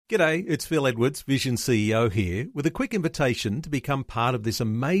G'day, it's Phil Edwards, Vision CEO here, with a quick invitation to become part of this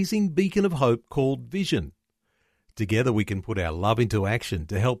amazing beacon of hope called Vision. Together we can put our love into action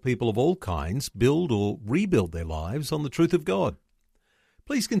to help people of all kinds build or rebuild their lives on the truth of God.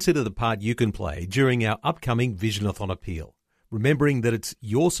 Please consider the part you can play during our upcoming Visionathon appeal, remembering that it's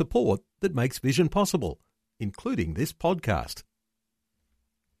your support that makes Vision possible, including this podcast.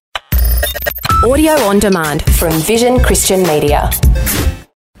 Audio on demand from Vision Christian Media.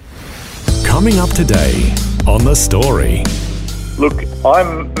 Coming up today on The Story. Look,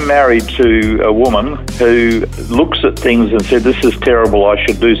 I'm married to a woman who looks at things and said, this is terrible, I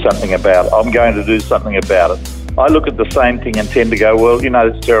should do something about it. I'm going to do something about it. I look at the same thing and tend to go, well,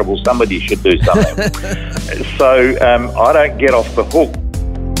 it's terrible, somebody should do something. So I don't get off the hook.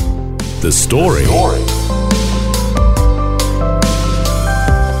 The Story.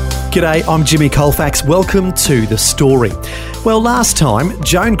 G'day, I'm Jimmy Colfax. Welcome to The Story. Well, last time,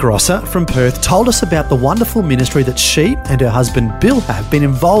 Joan Grosser from Perth told us about the wonderful ministry that she and her husband Bill have been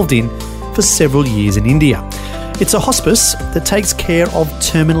involved in for several years in India. It's a hospice that takes care of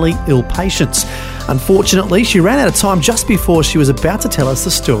terminally ill patients. Unfortunately, she ran out of time just before she was about to tell us the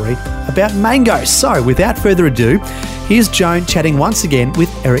story about mango. So, without further ado, here's Joan chatting once again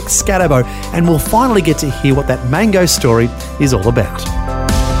with Eric Scadabo, and we'll finally get to hear what that mango story is all about.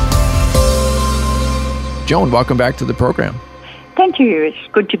 Joan, welcome back to the program. Thank you. It's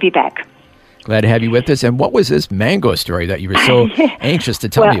good to be back. Glad to have you with us. And what was this mango story that you were so anxious to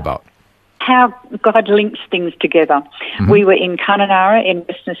tell me about? How God links things together. Mm-hmm. We were in Kununurra in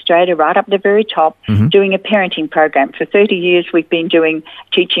Western Australia, right up the very top, doing a parenting program. For 30 years, we've been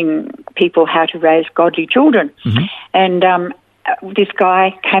teaching people how to raise godly children. Mm-hmm. And this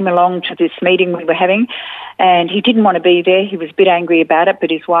guy came along to this meeting we were having, and he didn't want to be there. He was a bit angry about it, but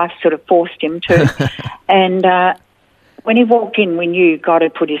his wife sort of forced him to. And when he walked in, we knew God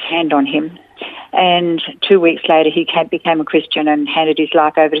had put his hand on him. And 2 weeks later, he became a Christian and handed his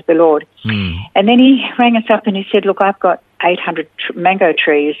life over to the Lord. Mm. And then he rang us up and he said, look, I've got 800 mango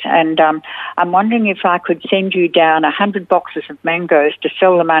trees, and I'm wondering if I could send you down 100 boxes of mangoes to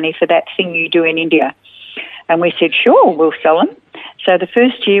sell the money for that thing you do in India. And we said, sure, we'll sell them. So the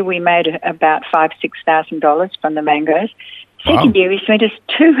first year we made about $5,000-$6,000 from the mangoes. Second year he sent us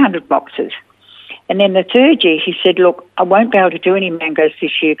 200 boxes. And then the third year he said, look, I won't be able to do any mangoes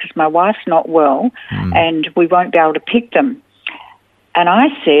this year because my wife's not well and we won't be able to pick them. And I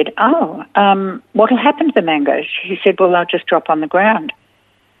said, what'll happen to the mangoes? He said, well, they'll just drop on the ground.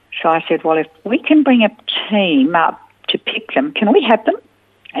 So I said, well, if we can bring a team up to pick them, can we have them?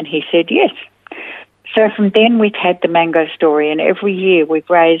 And he said, yes. So from then we've had the mango story, and every year we've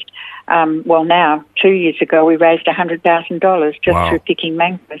raised, now 2 years ago we raised $100,000 just through picking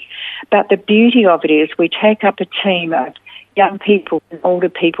mangoes. But the beauty of it is we take up a team of young people and older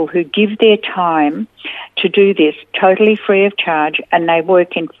people who give their time to do this totally free of charge, and they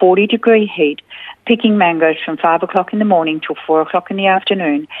work in 40-degree heat, picking mangoes from 5 o'clock in the morning till 4 o'clock in the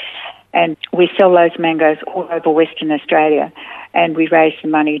afternoon. And we sell those mangoes all over Western Australia, and we raise the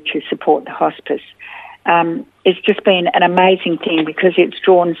money to support the hospice. It's just been an amazing thing because it's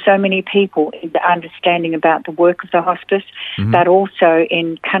drawn so many people into understanding about the work of the hospice, but also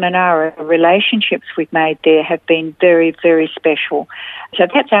in Kununurra, the relationships we've made there have been very, very special. So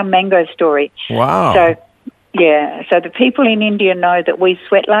that's our mango story. Wow. So the people in India know that we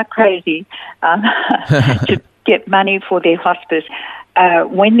sweat like crazy to get money for their hospice.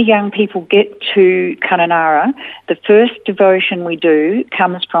 When the young people get to Kununurra, the first devotion we do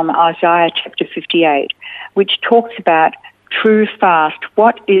comes from Isaiah chapter 58, which talks about true fast.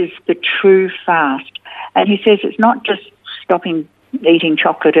 What is the true fast? And he says it's not just stopping eating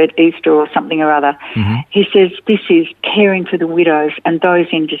chocolate at Easter or something or other. Mm-hmm. He says this is caring for the widows and those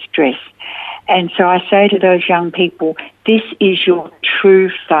in distress. And so I say to those young people, this is your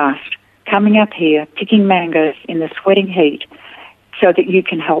true fast, coming up here, picking mangoes in the sweating heat, so that you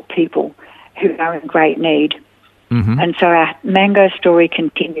can help people who are in great need. Mm-hmm. And so our mango story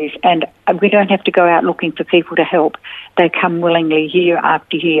continues, and we don't have to go out looking for people to help. They come willingly year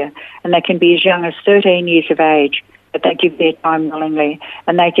after year, and they can be as young as 13 years of age, but they give their time willingly,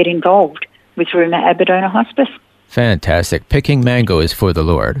 and they get involved with Ruma Aberdona Hospice. Fantastic. Picking mango is for the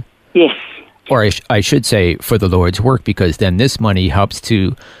Lord. Yes. Or I should say for the Lord's work, because then this money helps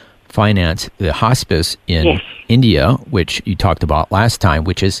to finance the hospice in India, which you talked about last time,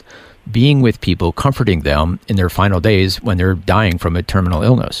 which is being with people, comforting them in their final days when they're dying from a terminal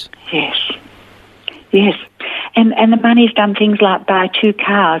illness. Yes. And the money's done things like buy 2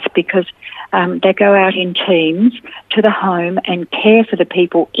 cars because they go out in teams to the home and care for the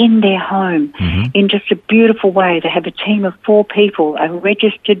people in their home in just a beautiful way. They have a team of 4 people, a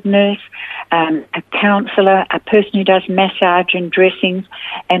registered nurse, a counsellor, a person who does massage and dressings,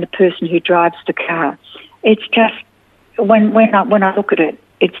 and a person who drives the car. It's just, when I look at it,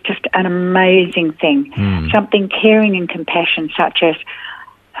 it's just an amazing thing. Something caring and compassion such as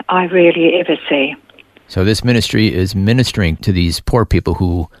I rarely ever see. So this ministry is ministering to these poor people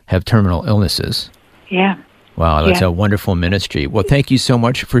who have terminal illnesses. Yeah. Wow, that's a wonderful ministry. Well, thank you so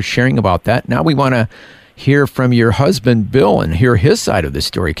much for sharing about that. Now we want to hear from your husband, Bill, and hear his side of the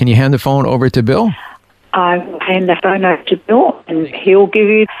story. Can you hand the phone over to Bill? I will hand the phone over to Bill, and he'll give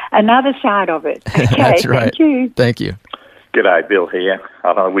you another side of it. Okay, that's right. Thank you. Thank you. G'day, Bill here.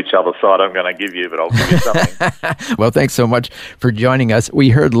 I don't know which other side I'm going to give you, but I'll give you something. Well, thanks so much for joining us. We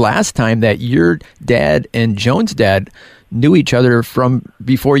heard last time that your dad and Joan's dad knew each other from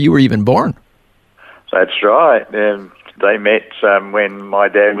before you were even born. That's right. They met when my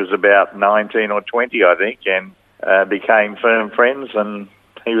dad was about 19 or 20, I think, and became firm friends, and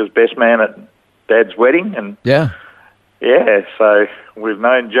he was best man at Dad's wedding. And yeah, so Joan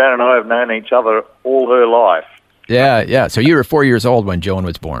and I have known each other all her life. Yeah. So you were 4 years old when Joan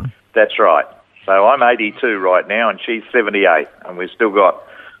was born. That's right. So I'm 82 right now, and she's 78, and we've still got,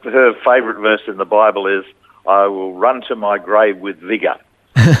 her favourite verse in the Bible is, I will run to my grave with vigour.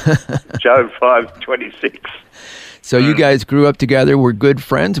 Job 5:26. So you guys grew up together, were good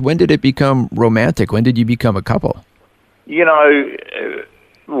friends. When did it become romantic? When did you become a couple? You know,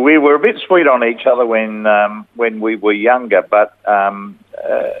 we were a bit sweet on each other when we were younger, but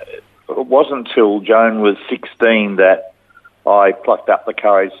it wasn't until Joan was 16 that I plucked up the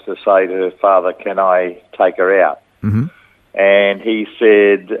courage to say to her father, can I take her out? And he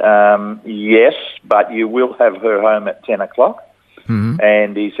said, yes, but you will have her home at 10 o'clock.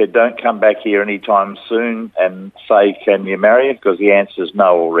 And he said, don't come back here anytime soon and say, can you marry her? Because the answer's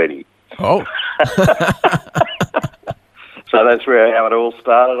no already. Oh. So that's how it all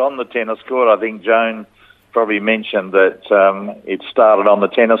started on the tennis court. I think Joan probably mentioned that it started on the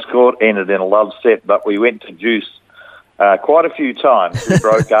tennis court, ended in a love set, but we went to juice quite a few times. We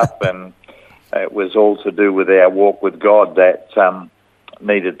broke up, and it was all to do with our walk with God that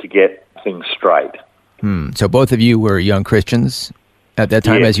needed to get things straight. So both of you were young Christians at that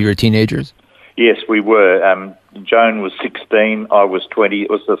time, as you were teenagers? Yes, we were. Joan was 16, I was 20. It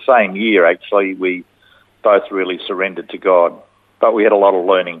was the same year, actually. We both really surrendered to God, but we had a lot of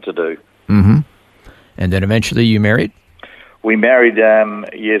learning to do. And then eventually you married? We married,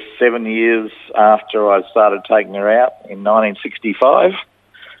 7 years after I started taking her out in 1965,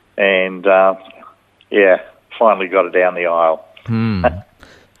 and finally got her down the aisle.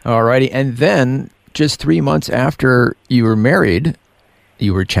 All righty. And then just 3 months after you were married,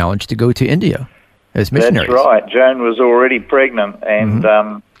 you were challenged to go to India as missionaries. That's right. Joan was already pregnant,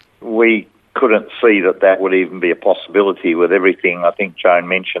 and we couldn't see that would even be a possibility with everything. I think Joan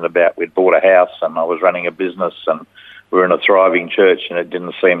mentioned about we'd bought a house and I was running a business and we were in a thriving church, and it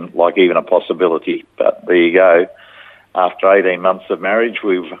didn't seem like even a possibility. But there you go. After 18 months of marriage,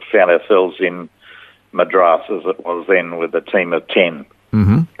 we found ourselves in Madras, as it was then, with a team of 10.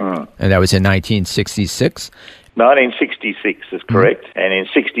 And that was in 1966? 1966 is correct. And in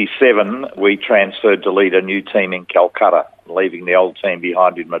 67, we transferred to lead a new team in Calcutta, leaving the old team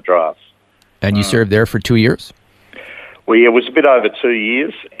behind in Madras. And you served there for 2 years? Well, it was a bit over 2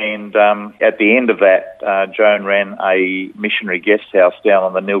 years, and at the end of that, Joan ran a missionary guest house down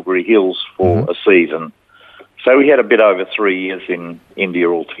on the Nilgiri Hills for a season. So we had a bit over 3 years in India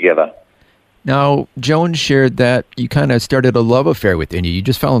altogether. Now, Joan shared that you kind of started a love affair with India. You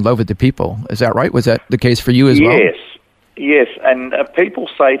just fell in love with the people. Is that right? Was that the case for you as well? Yes. And people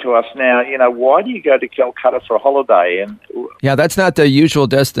say to us now, why do you go to Calcutta for a holiday? And yeah, that's not the usual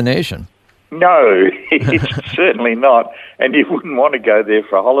destination. No, it's certainly not. And you wouldn't want to go there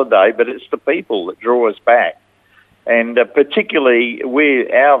for a holiday, but it's the people that draw us back. And particularly,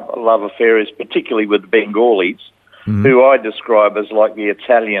 our love affair is particularly with the Bengalis, who I describe as like the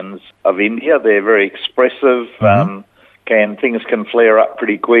Italians of India. They're very expressive. Things can flare up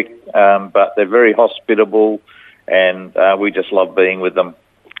pretty quick, but they're very hospitable, and we just love being with them.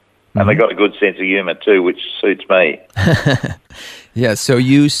 And they've got a good sense of humour too, which suits me. Yeah, so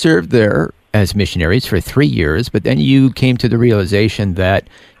you served there as missionaries for 3 years, but then you came to the realization that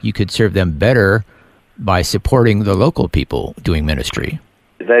you could serve them better by supporting the local people doing ministry.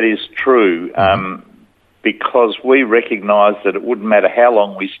 That is true, because we recognised that it wouldn't matter how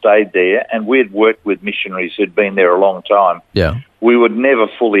long we stayed there, and we'd worked with missionaries who'd been there a long time. Yeah. we would never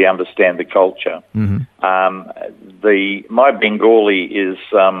fully understand the culture. My Bengali is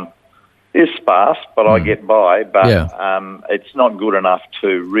sparse, but I get by. But it's not good enough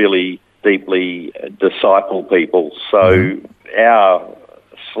to really deeply disciple people. So our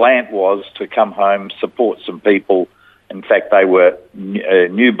slant was to come home, support some people. In fact, they were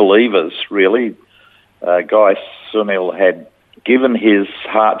new believers, really. Guy Sunil had given his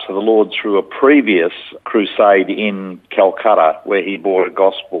heart to the Lord through a previous crusade in Calcutta where he brought a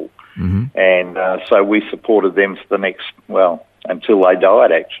gospel. And so we supported them for the next, until they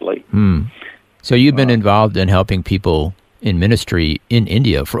died, actually. So you've been involved in helping people in ministry in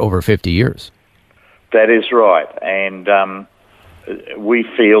India for over 50 years. That is right. And we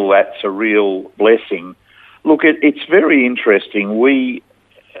feel that's a real blessing. Look, it's very interesting.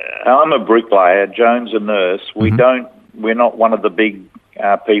 I'm a bricklayer, Joan's a nurse. We're not one of the big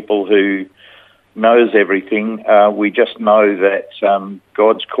people who knows everything. We just know that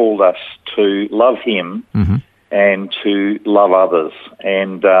God's called us to love Him and to love others.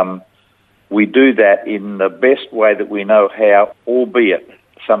 And we do that in the best way that we know how, albeit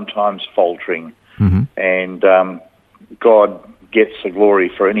sometimes faltering. And God gets the glory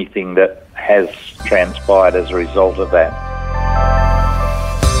for anything that has transpired as a result of that.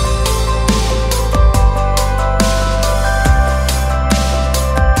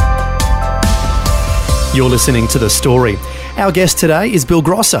 You're listening to The Story. Our guest today is Bill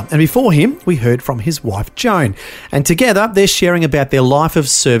Grosser, and before him, we heard from his wife, Joan. And together, they're sharing about their life of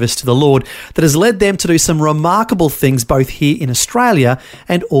service to the Lord that has led them to do some remarkable things both here in Australia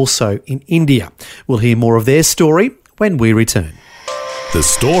and also in India. We'll hear more of their story when we return. The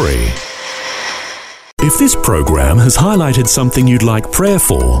Story. If this program has highlighted something you'd like prayer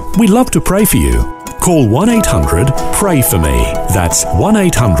for, we'd love to pray for you. Call 1-800-PRAY-FOR-ME. That's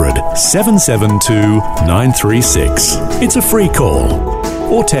 1-800-772-936. It's a free call.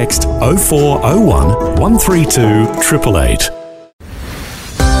 Or text 0401 132 888.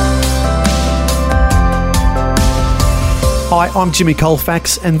 Hi, I'm Jimmy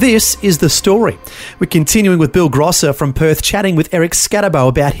Colfax, and this is The Story. We're continuing with Bill Grosser from Perth, chatting with Eric Scatterbo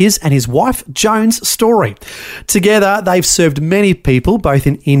about his and his wife Joan's story. Together, they've served many people, both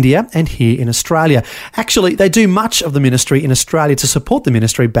in India and here in Australia. Actually, they do much of the ministry in Australia to support the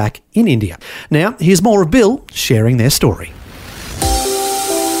ministry back in India. Now, here's more of Bill sharing their story.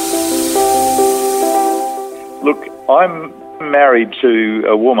 Look, I'm married to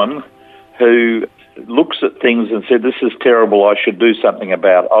a woman who looks at things and said, this is terrible, I should do something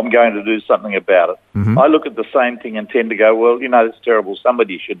about it. I'm going to do something about it. I look at the same thing and tend to go, well, it's terrible,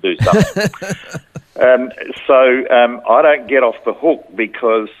 somebody should do something. So I don't get off the hook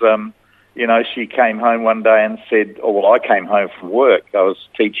because, she came home one day and said, I came home from work. I was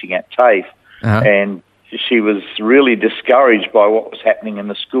teaching at TAFE, and she was really discouraged by what was happening in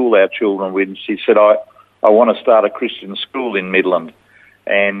the school our children were in. She said, I want to start a Christian school in Midland.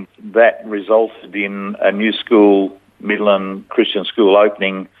 And that resulted in a new school, Midland Christian School,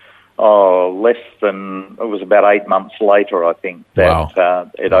 opening it was about 8 months later, I think, that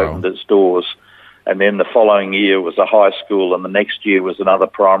it opened its doors. And then the following year was a high school, and the next year was another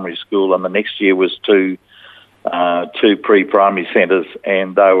primary school, and the next year was two pre-primary centres,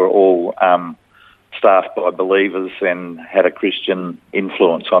 and they were all staffed by believers and had a Christian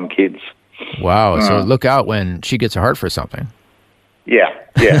influence on kids. Wow, so look out when she gets a heart for something. Yeah.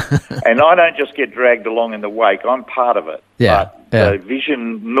 And I don't just get dragged along in the wake. I'm part of it. But the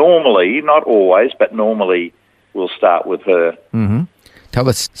vision normally, not always, but normally will start with her. Tell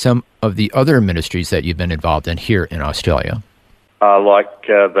us some of the other ministries that you've been involved in here in Australia. Like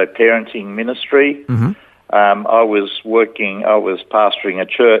the parenting ministry. I was pastoring a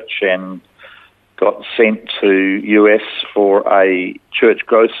church and got sent to US for a church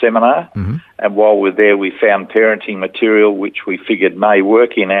growth seminar. And while we're there, we found parenting material which we figured may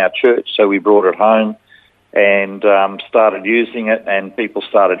work in our church, so we brought it home and started using it, and people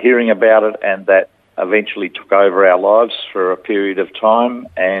started hearing about it, and that eventually took over our lives for a period of time,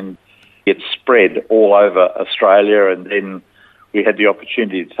 and it spread all over Australia, and then we had the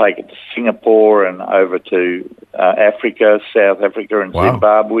opportunity to take it to Singapore and over to Africa, South Africa and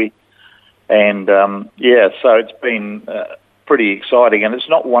Zimbabwe. And, so it's been pretty exciting. And it's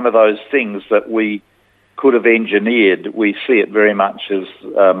not one of those things that we could have engineered. We see it very much as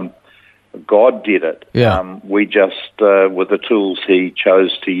God did it. We just were the tools He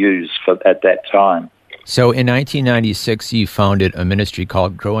chose to use at that time. So in 1996, you founded a ministry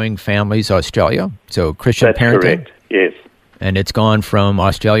called Growing Families Australia, so Christian parenting? That's correct, yes. And it's gone from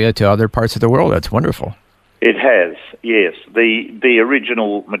Australia to other parts of the world. That's wonderful. It has, yes. The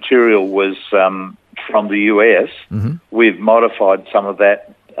original material was from the US. Mm-hmm. We've modified some of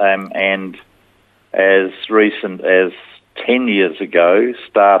that, and as recent as 10 years ago,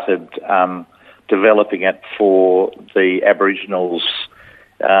 started developing it for the Aboriginals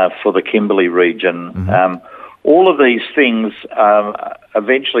for the Kimberley region. Mm-hmm. All of these things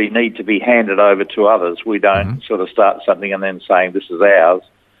eventually need to be handed over to others. We don't sort of start something and then saying this is ours.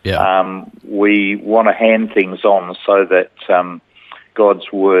 Yeah. We want to hand things on so that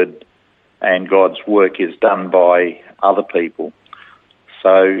God's word and God's work is done by other people.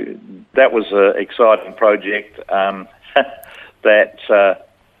 So that was an exciting project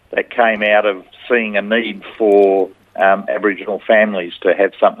that came out of seeing a need for Aboriginal families to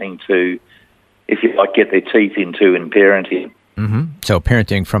have something to, if you like, get their teeth into in parenting. Mm-hmm. So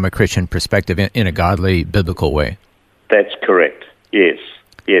parenting from a Christian perspective in a godly, biblical way. That's correct, yes.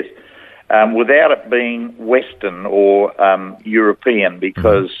 Without it being Western or European,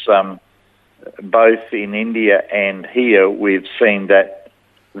 because both in India and here we've seen that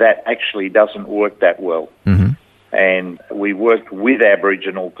actually doesn't work that well. Mm-hmm. And we worked with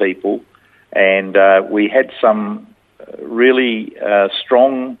Aboriginal people, and we had some really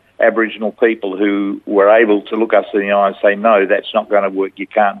strong Aboriginal people who were able to look us in the eye and say, no, that's not going to work, you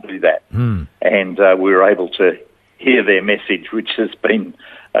can't do that. Mm. And we were able to hear their message, which has been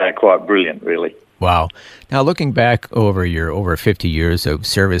quite brilliant, really. Wow. Now, looking back over your over 50 years of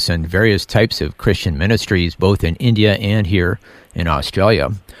service in various types of Christian ministries, both in India and here in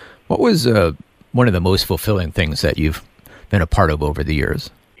Australia, what was one of the most fulfilling things that you've been a part of over the years?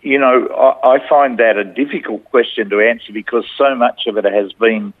 You know, I find that a difficult question to answer because so much of it has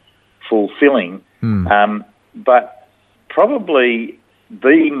been fulfilling. But probably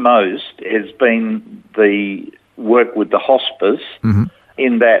the most has been the work with the hospice,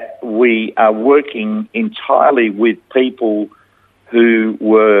 in that we are working entirely with people who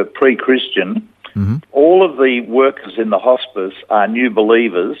were pre-Christian. Mm-hmm. All of the workers in the hospice are new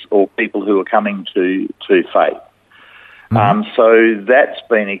believers or people who are coming to faith. Mm-hmm. So that's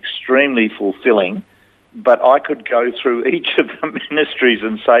been extremely fulfilling. But I could go through each of the ministries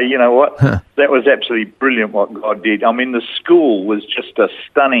and say, you know what, that was absolutely brilliant what God did. I mean, the school was just a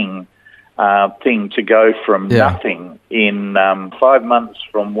stunning thing to go from nothing in 5 months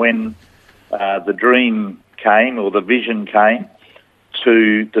from when the dream came or the vision came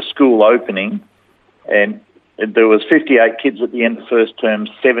to the school opening. And there was 58 kids at the end of first term,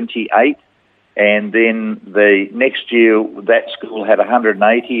 78. And then the next year, that school had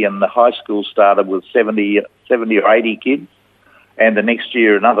 180, and the high school started with 70 or 80 kids. And the next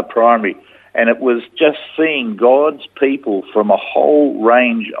year, another primary. And it was just seeing God's people from a whole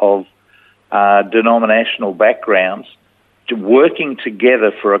range of denominational backgrounds working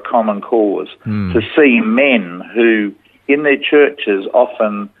together for a common cause, to see men who in their churches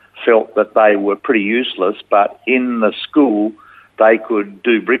often felt that they were pretty useless, but in the school they could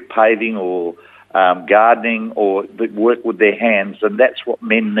do brick paving or gardening or work with their hands, and that's what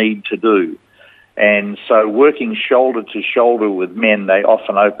men need to do. And so working shoulder to shoulder with men, they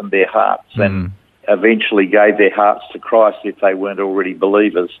often opened their hearts and eventually gave their hearts to Christ if they weren't already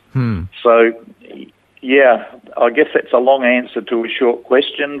believers. So, yeah, I guess that's a long answer to a short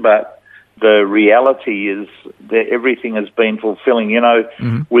question, but the reality is that everything has been fulfilling. You know,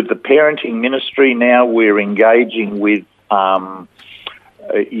 with the parenting ministry now, we're engaging with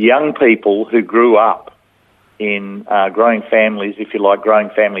young people who grew up in growing families, if you like, growing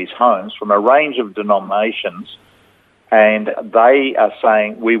families' homes from a range of denominations, and they are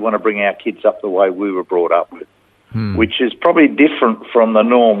saying, we want to bring our kids up the way we were brought up with, which is probably different from the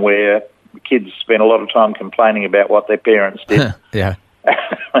norm where kids spend a lot of time complaining about what their parents did.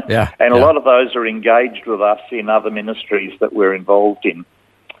 And a lot of those are engaged with us in other ministries that we're involved in,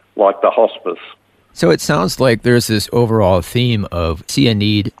 like the hospice. So it sounds like there's this overall theme of see a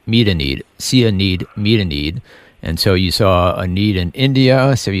need, meet a need, see a need, meet a need. And so you saw a need in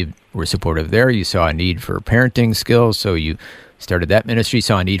India, so you were supportive there. You saw a need for parenting skills, so you started that ministry,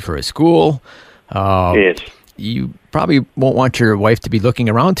 saw a need for a school. Yes. You probably won't want your wife to be looking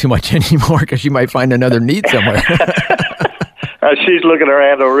around too much anymore because you might find another need somewhere. She's looking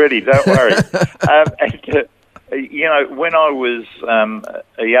around already, don't worry. You know, when I was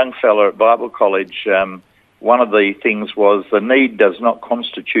a young fellow at Bible college, one of the things was the need does not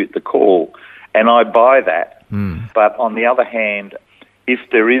constitute the call, and I buy that. But on the other hand, if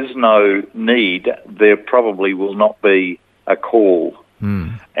there is no need, there probably will not be a call.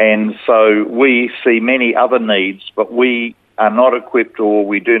 And so we see many other needs, but we are not equipped, or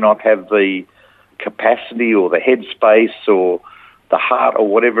we do not have the capacity or the headspace or the heart or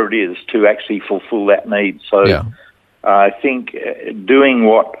whatever it is to actually fulfill that need. So I think doing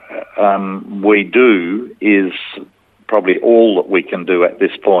what we do is probably all that we can do at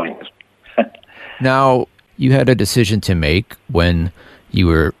this point. Now, you had a decision to make when you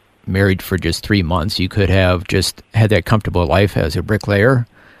were married for just 3 months. You could have just had that comfortable life as a bricklayer,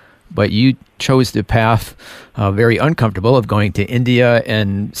 but you chose the path, very uncomfortable, of going to India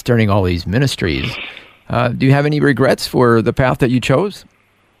and starting all these ministries. Do you have any regrets for the path that you chose?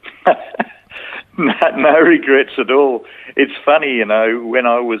 No regrets at all. It's funny, when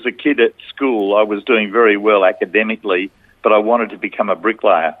I was a kid at school, I was doing very well academically, but I wanted to become a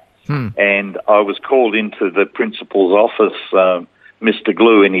bricklayer. And I was called into the principal's office, Mr.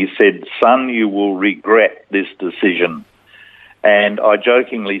 Glue, and he said, "Son, you will regret this decision." And I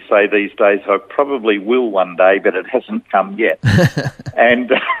jokingly say these days, I probably will one day, but it hasn't come yet.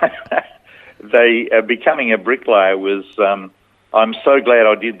 And becoming a bricklayer was, I'm so glad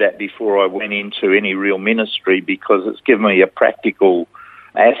I did that before I went into any real ministry, because it's given me a practical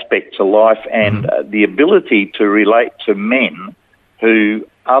aspect to life and the ability to relate to men who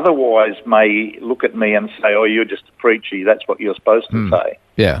otherwise may look at me and say, "Oh, you're just a preacher, that's what you're supposed to say."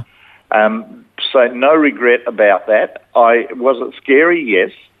 Yeah. So no regret about that. Was it scary?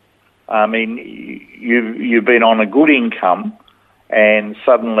 Yes. I mean, you've been on a good income and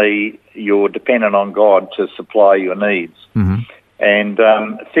suddenly you're dependent on God to supply your needs. And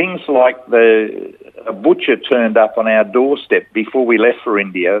things like a butcher turned up on our doorstep before we left for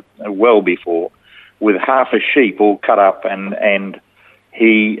India, well before, with half a sheep all cut up, and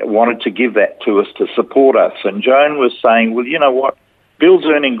he wanted to give that to us to support us. And Joan was saying, "Well, you know what? Bill's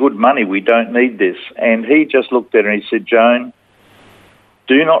earning good money. We don't need this." And he just looked at her and he said, "Joan,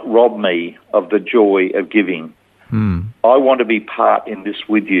 do not rob me of the joy of giving. I want to be part in this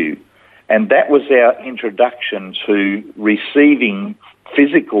with you." And that was our introduction to receiving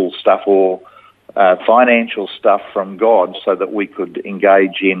physical stuff or financial stuff from God so that we could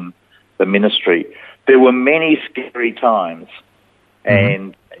engage in the ministry. There were many scary times,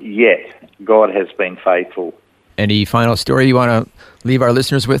 and yet God has been faithful. Any final story you want to leave our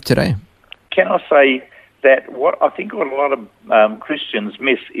listeners with today? Can I say that what I think what a lot of Christians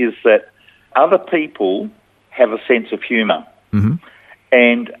miss is that other people have a sense of humour.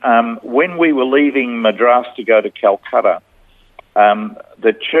 And when we were leaving Madras to go to Calcutta,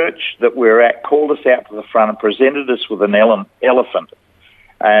 the church that we're at called us out to the front and presented us with an elephant.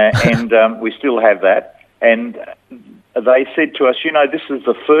 And we still have that. And they said to us, "This is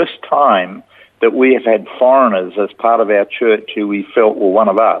the first time that we have had foreigners as part of our church who we felt were one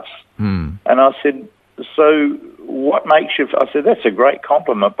of us." And I said, "So what makes you..." I said, "That's a great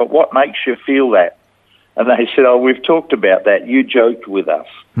compliment, but what makes you feel that?" And they said, "Oh, we've talked about that. You joked with us.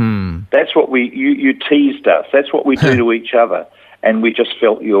 That's what you teased us. That's what we do to each other. And we just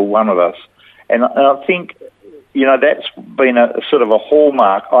felt you're one of us." And I think, that's been a sort of a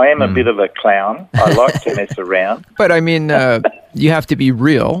hallmark. I am a bit of a clown. I like to mess around. But I mean, you have to be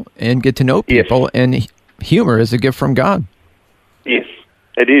real and get to know people, and humor is a gift from God. Yes,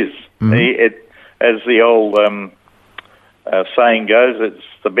 it is. As the old saying goes, it's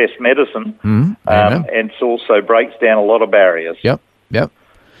the best medicine, and it also breaks down a lot of barriers. Yep. Yeah.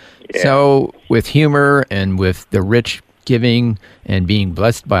 So with humor and with the rich giving and being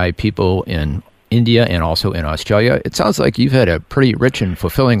blessed by people in India and also in Australia, it sounds like you've had a pretty rich and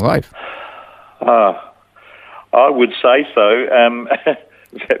fulfilling life. I would say so.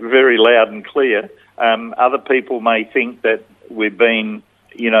 Very loud and clear. Other people may think that we've been,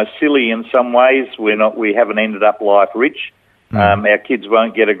 silly in some ways. We haven't ended up life rich. Our kids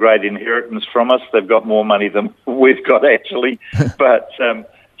won't get a great inheritance from us. They've got more money than we've got, actually. But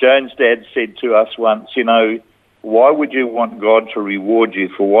Joan's dad said to us once, "Why would you want God to reward you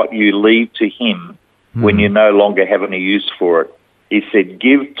for what you leave to him when you no longer have any use for it?" He said,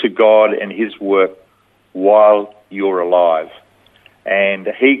 "Give to God and his work while you're alive." And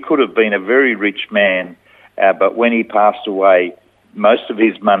he could have been a very rich man, but when he passed away, most of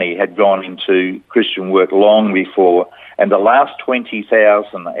his money had gone into Christian work long before, and the last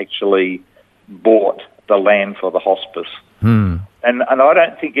 20,000 actually bought the land for the hospice. And I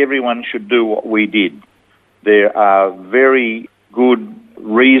don't think everyone should do what we did. There are very good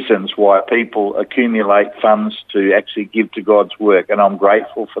reasons why people accumulate funds to actually give to God's work, and I'm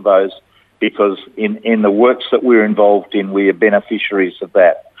grateful for those, because in the works that we're involved in, we are beneficiaries of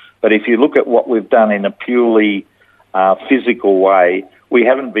that. But if you look at what we've done in a purely physical way, we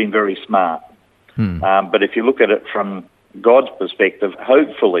haven't been very smart. But if you look at it from God's perspective,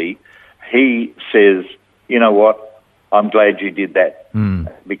 hopefully he says, "You know what, I'm glad you did that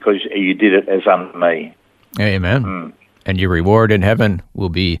because you did it as unto me." Amen. And your reward in heaven will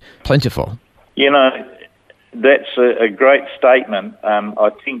be plentiful. That's a great statement. I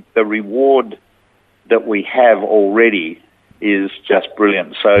think the reward that we have already is just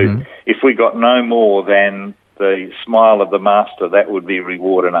brilliant. So if we got no more than the smile of the Master, that would be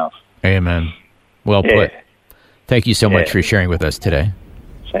reward enough. Amen. Well put. Thank you so much for sharing with us today.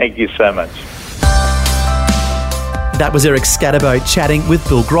 Thank you so much. That was Eric Scatterbo chatting with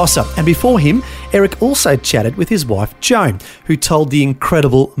Bill Grosser. And before him, Eric also chatted with his wife, Joan, who told the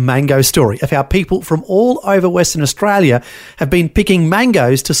incredible mango story of how people from all over Western Australia have been picking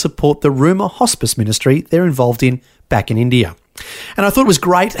mangoes to support the Rumour Hospice Ministry they're involved in back in India. And I thought it was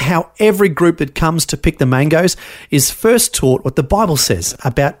great how every group that comes to pick the mangoes is first taught what the Bible says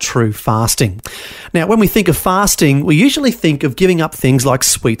about true fasting. Now, when we think of fasting, we usually think of giving up things like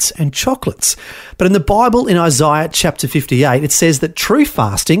sweets and chocolates. But in the Bible, in Isaiah chapter 58, it says that true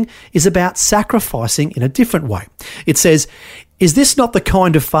fasting is about sacrificing in a different way. It says, "Is this not the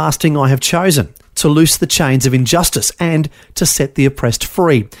kind of fasting I have chosen? To loose the chains of injustice and to set the oppressed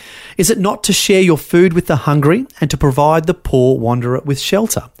free? Is it not to share your food with the hungry and to provide the poor wanderer with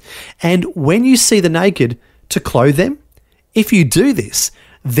shelter? And when you see the naked, to clothe them? If you do this,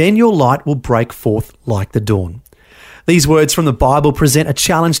 then your light will break forth like the dawn." These words from the Bible present a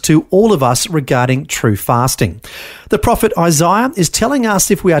challenge to all of us regarding true fasting. The prophet Isaiah is telling us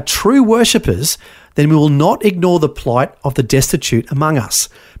if we are true worshippers, then we will not ignore the plight of the destitute among us,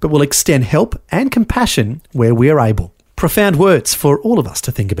 but will extend help and compassion where we are able. Profound words for all of us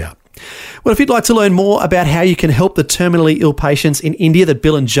to think about. Well, if you'd like to learn more about how you can help the terminally ill patients in India that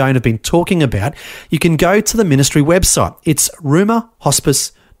Bill and Joan have been talking about, you can go to the ministry website. It's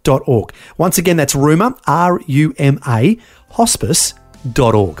rumourhospice.org. Once again, that's Rumour, R-U-M-A,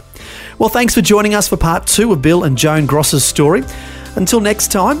 hospice.org. Well, thanks for joining us for part 2 of Bill and Joan Grosser's story. Until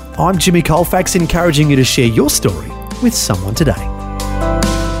next time, I'm Jimmy Colfax, encouraging you to share your story with someone today.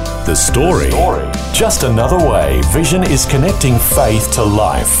 The Story. Just another way Vision is connecting faith to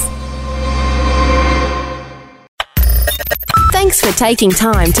life. Thanks for taking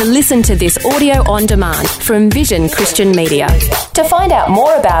time to listen to this audio on demand from Vision Christian Media. To find out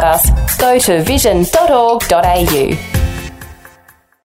more about us, go to vision.org.au.